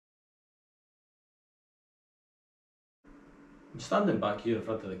I'm standing back here in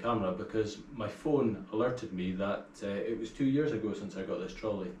front of the camera because my phone alerted me that it was 2 years ago since I got this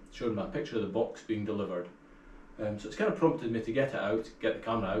trolley, showing me a picture of the box being delivered. So it's kind of prompted me to get it out, get the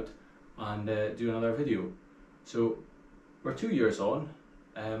camera out and do another video. So we're 2 years on.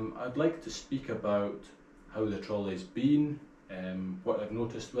 I'd like to speak about how the trolley's been, what I've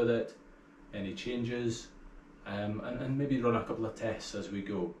noticed with it, any changes, and maybe run a couple of tests as we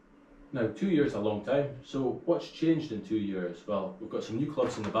go. Now, 2 years is a long time, so what's changed in 2 years? Well, we've got some new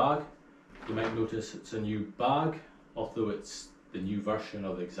clubs in the bag. You might notice it's a new bag, although it's the new version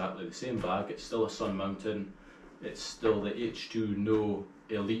of exactly the same bag. It's still a Sun Mountain, it's still the H2 No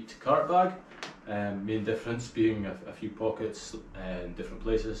Elite cart bag. Main difference being a few pockets in different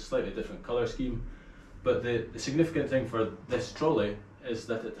places, slightly different colour scheme. But the significant thing for this trolley is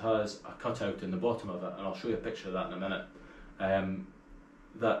that it has a cutout in the bottom of it, and I'll show you a picture of that in a minute.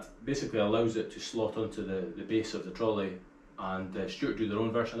 That basically allows it to slot onto the base of the trolley, and Stewart do their own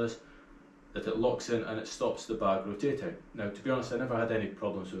version of this, that it locks in and it stops the bag rotating. Now, to be honest, I never had any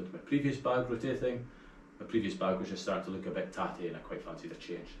problems with my previous bag rotating. My previous bag was just starting to look a bit tatty and I quite fancied a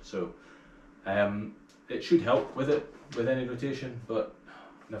change. So it should help with it, with any rotation, but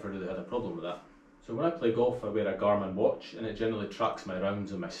never really had a problem with that. So when I play golf, I wear a Garmin watch and it generally tracks my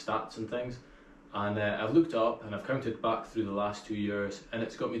rounds and my stats and things. And I've looked it up and I've counted back through the last 2 years and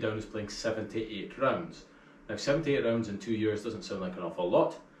it's got me down as playing 78 rounds. Now 78 rounds in 2 years doesn't sound like an awful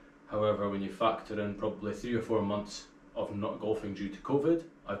lot. However, when you factor in probably 3 or 4 months of not golfing due to COVID,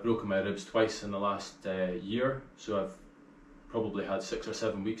 I've broken my ribs twice in the last year, so I've probably had 6 or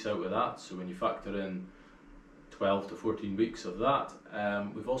 7 weeks out with that. So when you factor in 12 to 14 weeks of that,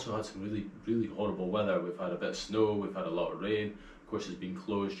 we've also had some really horrible weather. We've had a bit of snow, we've had a lot of rain. Course has been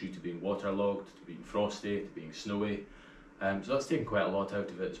closed due to being waterlogged, to being frosty, to being snowy, so that's taken quite a lot out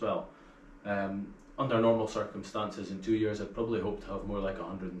of it as well. Under normal circumstances in 2 years I'd probably hope to have more like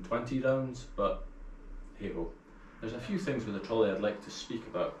 120 rounds, but hey ho. There's a few things with the trolley I'd like to speak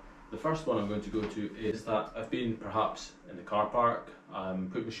about. The first one I'm going to go to is that I've been perhaps in the car park,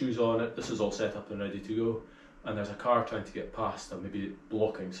 put my shoes on it, this is all set up and ready to go, and there's a car trying to get past and maybe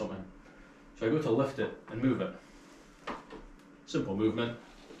blocking something. So I go to lift it and move it. Simple movement.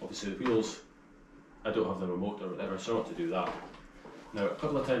 Obviously the wheels, I don't have the remote or whatever, so I want to do that. Now a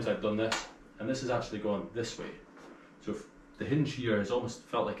couple of times I've done this, and this has actually gone this way. So the hinge here has almost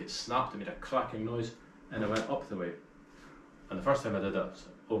felt like it snapped, it made a cracking noise, and it went up the way. And the first time I did that, I was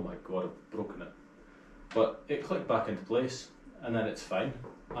like, oh my god, I've broken it. But it clicked back into place, and then it's fine.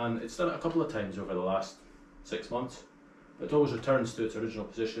 And it's done it a couple of times over the last 6 months. But it always returns to its original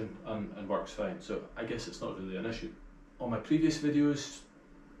position and works fine, so I guess it's not really an issue. On my previous videos,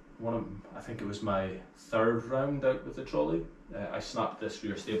 I think it was my 3rd round out with the trolley, I snapped this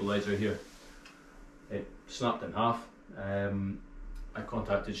rear stabiliser here. It snapped in half. I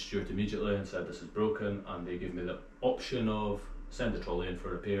contacted Stewart immediately and said this is broken, and they gave me the option of send the trolley in for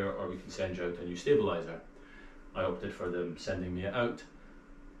repair or we can send you out a new stabiliser. I opted for them sending me it out,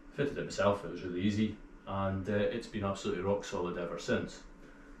 fitted it myself, it was really easy, and it's been absolutely rock solid ever since.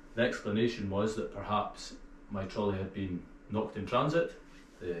 The explanation was that perhaps my trolley had been knocked in transit,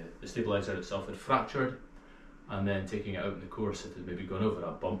 the stabiliser itself had fractured, and then taking it out in the course it had maybe gone over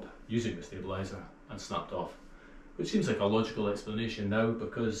a bump using the stabiliser and snapped off. Which seems like a logical explanation now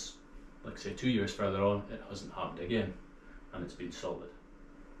because, like I say, 2 years further on it hasn't happened again and it's been solid.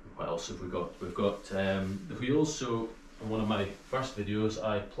 What else have we got? We've got the wheels. So in one of my first videos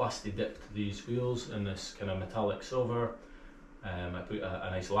I plasti dipped these wheels in this kind of metallic silver. I put a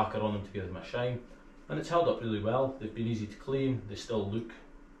nice lacquer on them to give them a shine. And it's held up really well. They've been easy to clean, they still look,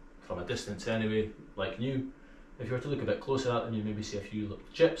 from a distance anyway, like new. If you were to look a bit closer at them you maybe see a few little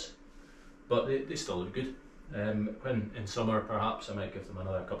chips, but they still look good. When in summer perhaps I might give them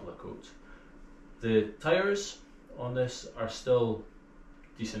another couple of coats. The tyres on this are still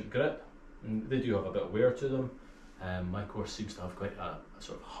decent grip, and they do have a bit of wear to them. My course seems to have quite a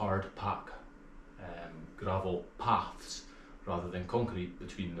sort of hard pack gravel paths rather than concrete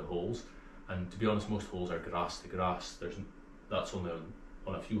between the holes. And to be honest, most holes are grass to grass. That's only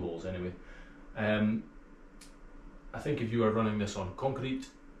on a few holes anyway. I think if you are running this on concrete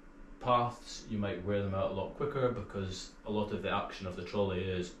paths, you might wear them out a lot quicker because a lot of the action of the trolley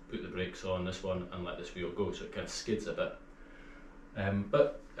is put the brakes on this one and let this wheel go, so it kind of skids a bit.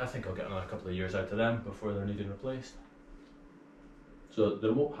 But I think I'll get another couple of years out of them before they're needing replaced. So the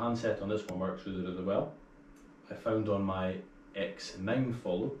remote handset on this one works really well. I found on my X9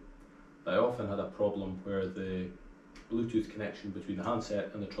 Follow I often had a problem where the Bluetooth connection between the handset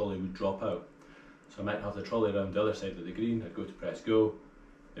and the trolley would drop out. So I might have the trolley around the other side of the green, I'd go to press go,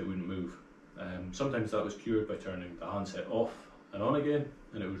 it wouldn't move. Sometimes that was cured by turning the handset off and on again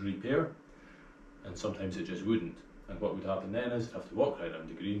and it would repair, and sometimes it just wouldn't. And what would happen then is I'd have to walk right around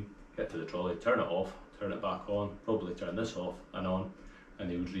the green, get to the trolley, turn it off, turn it back on, probably turn this off and on, and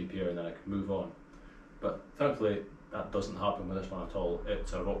they would repair and then I could move on. But thankfully that doesn't happen with this one at all.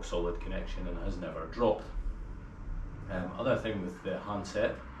 It's a rock solid connection and has never dropped. Other thing with the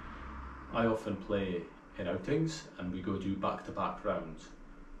handset, I often play in outings and we go do back-to-back rounds,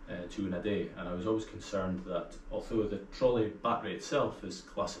 2 in a day, and I was always concerned that although the trolley battery itself is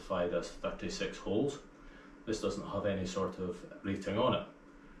classified as 36 holes, this doesn't have any sort of rating on it,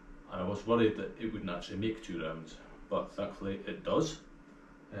 and I was worried that it wouldn't actually make 2 rounds, but thankfully it does.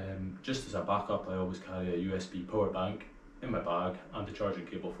 Just as a backup, I always carry a USB power bank in my bag and a charging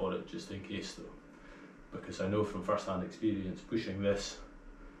cable for it, just in case though, because I know from first-hand experience pushing this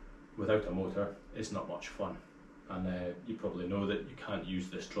without a motor is not much fun, and you probably know that you can't use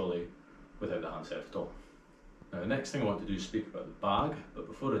this trolley without the handset at all. Now the next thing I want to do is speak about the bag, but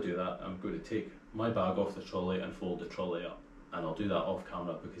before I do that I'm going to take my bag off the trolley and fold the trolley up, and I'll do that off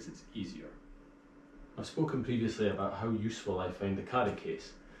camera because it's easier. I've spoken previously about how useful I find the carry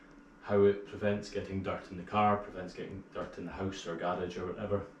case, how it prevents getting dirt in the car, prevents getting dirt in the house or garage or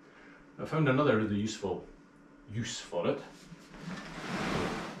whatever. I found another really useful use for it.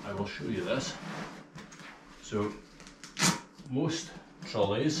 I will show you this. So most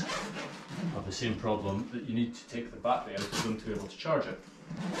trolleys have the same problem, that you need to take the battery out of them to be able to charge it.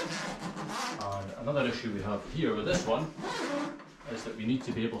 And another issue we have here with this one is that we need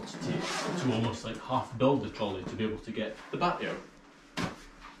to be able to almost like half build the trolley to be able to get the battery out.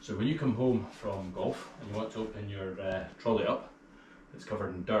 So when you come home from golf and you want to open your trolley up, it's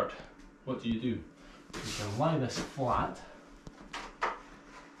covered in dirt, what do? You can lie this flat,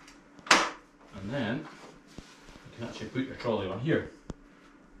 and then you can actually put your trolley on here,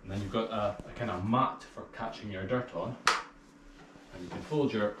 and then you've got a kind of mat for catching your dirt on, and you can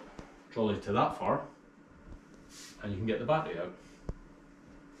fold your trolley to that far and you can get the battery out.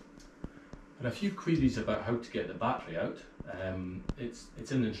 And a few queries about how to get the battery out.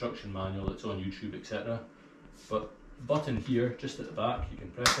 It's in the instruction manual, it's on YouTube, etc. But the button here, just at the back, you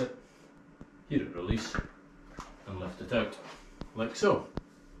can press it, hear it release, and lift it out, like so.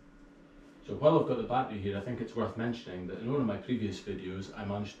 So while I've got the battery here, I think it's worth mentioning that in one of my previous videos I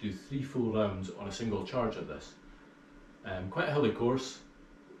managed to do 3 full rounds on a single charge of this. Quite a hilly course,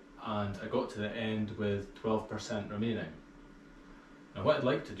 and I got to the end with 12% remaining. Now what I'd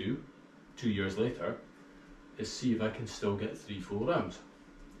like to do 2 years later is see if I can still get 3 full rounds.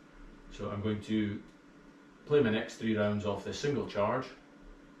 So I'm going to play my next 3 rounds off this single charge,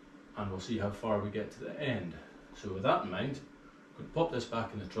 and we'll see how far we get to the end. So with that in mind, I'm going to pop this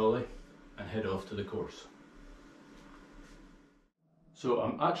back in the trolley and head off to the course. So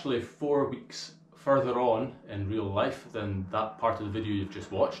I'm actually 4 weeks further on in real life than that part of the video you've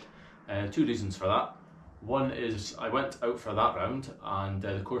just watched. 2 reasons for that. One is I went out for that round and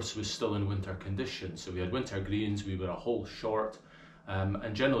the course was still in winter conditions, so we had winter greens, we were a hole short,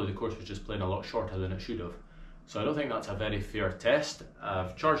 and generally the course was just playing a lot shorter than it should have. So I don't think that's a very fair test.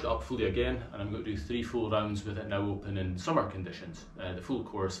 I've charged it up fully again and I'm going to do 3 full rounds with it now open in summer conditions, the full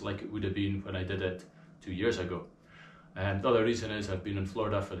course like it would have been when I did it 2 years ago. The other reason is I've been in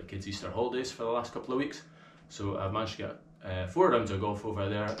Florida for the kids' Easter holidays for the last couple of weeks, so I've managed to get 4 rounds of golf over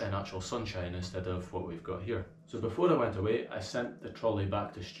there in actual sunshine instead of what we've got here. So before I went away, I sent the trolley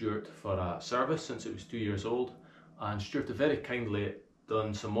back to Stewart for a service since it was 2 years old, and Stewart had very kindly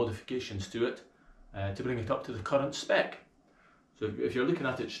done some modifications to it to bring it up to the current spec. So if you're looking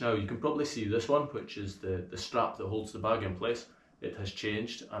at it now, you can probably see this one, which is the strap that holds the bag in place. It has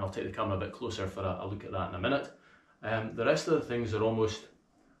changed, and I'll take the camera a bit closer for a look at that in a minute. The rest of the things are almost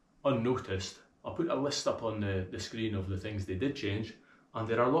unnoticed. I'll put a list up on the screen of the things they did change, and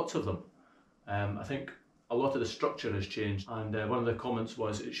there are lots of them. I think a lot of the structure has changed, and one of the comments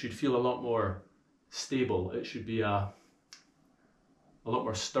was it should feel a lot more stable. It should be a lot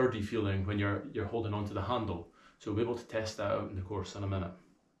more sturdy feeling when you're holding onto the handle. So we'll be able to test that out in the course in a minute.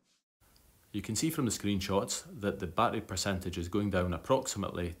 You can see from the screenshots that the battery percentage is going down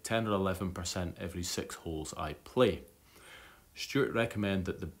approximately 10 or 11% every 6 holes I play. Stewart recommend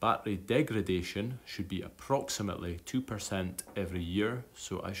that the battery degradation should be approximately 2% every year,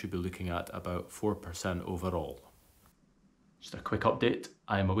 so I should be looking at about 4% overall. Just a quick update,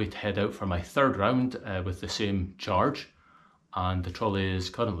 I'm away to head out for my 3rd round with the same charge, and the trolley is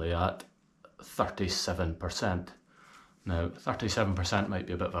currently at 37%. Now 37% might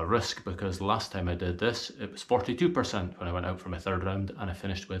be a bit of a risk because last time I did this it was 42% when I went out for my 3rd round and I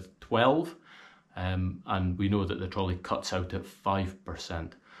finished with 12. And we know that the trolley cuts out at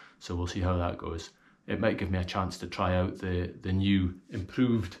 5%. so we'll see how that goes. It might give me a chance to try out the new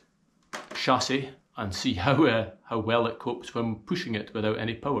improved chassis and see how well it copes when pushing it without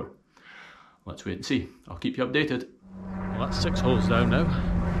any power. Let's wait and see. I'll keep you updated. Well, that's 6 holes down now.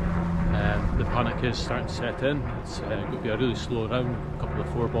 The panic is starting to set in. It's going to be a really slow round, a couple of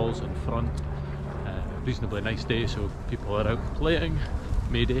 4 balls in front. Reasonably nice day, so people are out playing.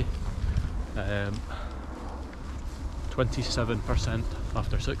 Mayday. 27%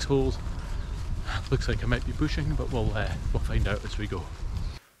 after 6 holes. Looks like I might be pushing, but we'll find out as we go.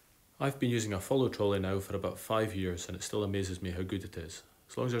 I've been using a follow trolley now for about 5 years, and it still amazes me how good it is.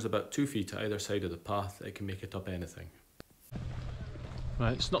 As long as there's about 2 feet either side of the path, it can make it up anything.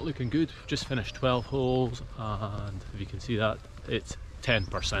 Right, it's not looking good. We've just finished 12 holes, and if you can see that, it's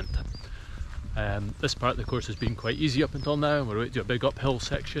 10%. This part of the course has been quite easy up until now. We're waiting to a big uphill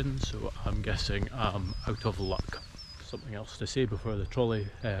section, so I'm guessing I'm out of luck. Something else to say before the trolley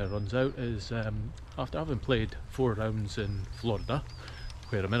runs out is after having played 4 rounds in Florida,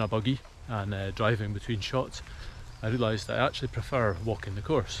 where I'm in a buggy and driving between shots, I realised that I actually prefer walking the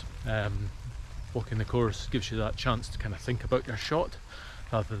course. Walking the course gives you that chance to kind of think about your shot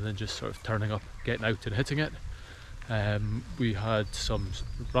rather than just sort of turning up, getting out and hitting it. We had some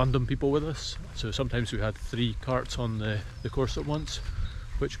random people with us, so sometimes we had 3 carts on the course at once,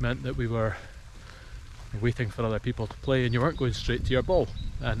 which meant that we were waiting for other people to play and you weren't going straight to your ball,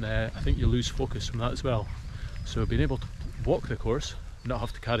 and I think you lose focus from that as well. So being able to walk the course, not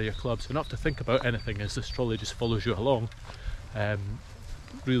have to carry your clubs, and not have to think about anything as this trolley just follows you along,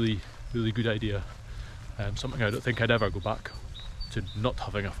 really good idea. Something I don't think I'd ever go back to, not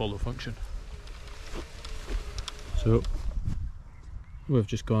having a follow function. So we've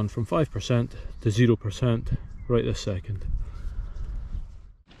just gone from 5% to 0% right this second.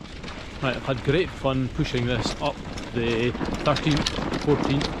 Right, I've had great fun pushing this up the 13th,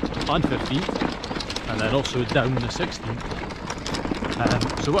 14th and 15th, and then also down the 16th.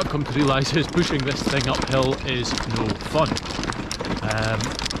 So what I've come to realise is pushing this thing uphill is no fun.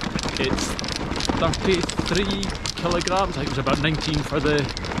 It's 33 kilograms, I think it was about 19 for the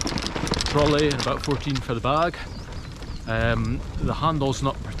trolley and about 14 for the bag. The handle's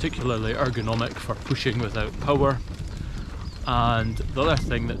not particularly ergonomic for pushing without power. And the other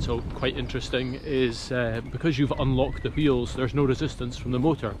thing that's quite interesting is because you've unlocked the wheels, there's no resistance from the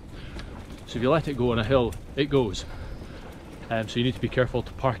motor. So if you let it go on a hill, it goes. So you need to be careful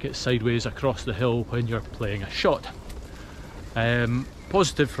to park it sideways across the hill when you're playing a shot.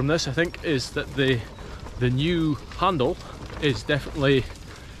 Positive from this, I think, is that the new handle is definitely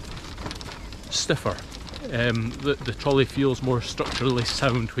stiffer. The trolley feels more structurally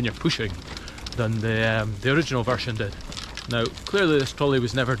sound when you're pushing than the original version did. Now, clearly this trolley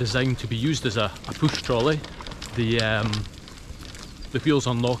was never designed to be used as a push trolley. The wheels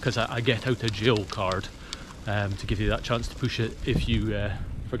unlock as a get out of jail card to give you that chance to push it if you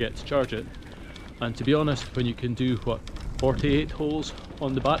forget to charge it. And to be honest, when you can do, what, 48 holes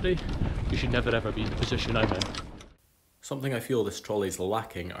on the battery, you should never ever be in the position I'm in. Something I feel this trolley's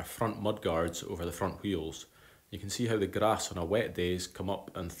lacking are front mudguards over the front wheels. You can see how the grass on a wet day has come up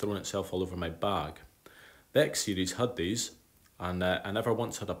and thrown itself all over my bag. The X series had these, and I never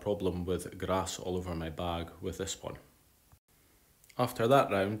once had a problem with grass all over my bag with this one. After that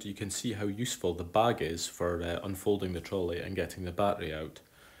round, you can see how useful the bag is for unfolding the trolley and getting the battery out.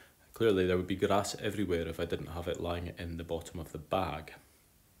 Clearly there would be grass everywhere if I didn't have it lying in the bottom of the bag.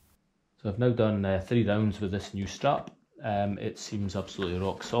 So I've now done 3 rounds with this new strap. It seems absolutely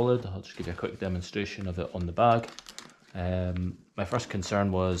rock solid. I'll just give you a quick demonstration of it on the bag. My first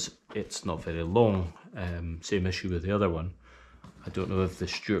concern was it's not very long, same issue with the other one. I don't know if the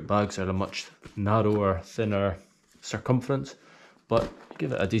Stewart bags are a much narrower, thinner circumference, but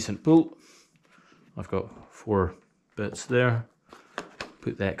give it a decent pull. I've got 4 bits there.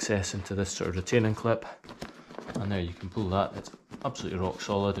 Put the excess into this sort of retaining clip, and there you can pull that. It's absolutely rock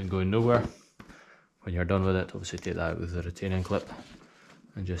solid and going nowhere. When you're done with it, obviously take that out with the retaining clip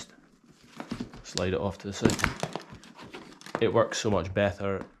and just slide it off to the side. It works so much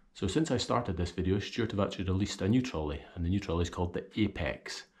better. So since I started this video, Stewart have actually released a new trolley, and the new trolley is called the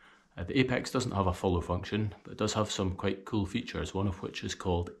Apex. The Apex doesn't have a follow function, but it does have some quite cool features, one of which is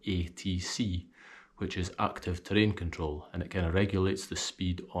called ATC, which is active terrain control, and it kind of regulates the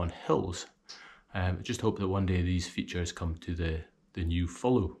speed on hills. I just hope that one day these features come to the new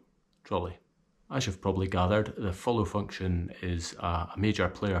follow trolley. As you've probably gathered, the follow function is a major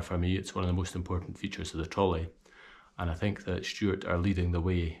player for me. It's one of the most important features of the trolley, and I think that Stewart are leading the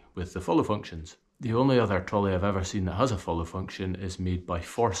way with the follow functions. The only other trolley I've ever seen that has a follow function is made by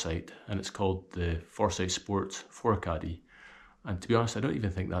Foresight, and it's called the Foresight Sports 4Caddy. And to be honest, I don't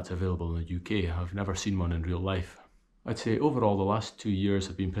even think that's available in the UK. I've never seen one in real life. I'd say overall the last 2 years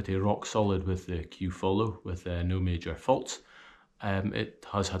have been pretty rock solid with the Q Follow, with no major faults. It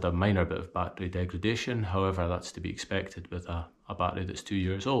has had a minor bit of battery degradation, however that's to be expected with a battery that's 2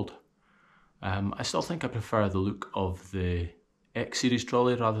 years old. I still think I prefer the look of the X series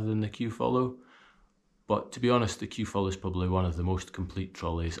trolley rather than the Q Follow, but to be honest the Q Follow is probably one of the most complete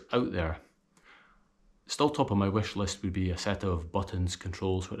trolleys out there. Still top of my wish list would be a set of buttons,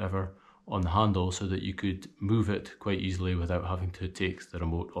 controls, whatever, on the handle so that you could move it quite easily without having to take the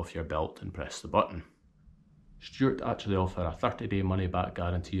remote off your belt and press the button. Stewart actually offer a 30-day money back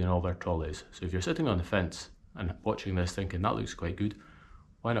guarantee on all their trolleys, so if you're sitting on the fence and watching this thinking that looks quite good,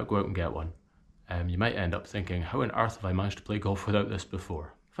 why not go out and get one? You might end up thinking, how on earth have I managed to play golf without this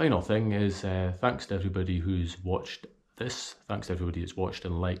before? Final thing is thanks to everybody who's watched this, thanks to everybody who's watched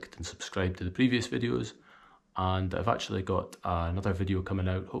and liked and subscribed to the previous videos, and I've actually got another video coming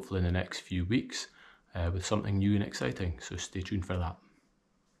out hopefully in the next few weeks with something new and exciting, so stay tuned for that.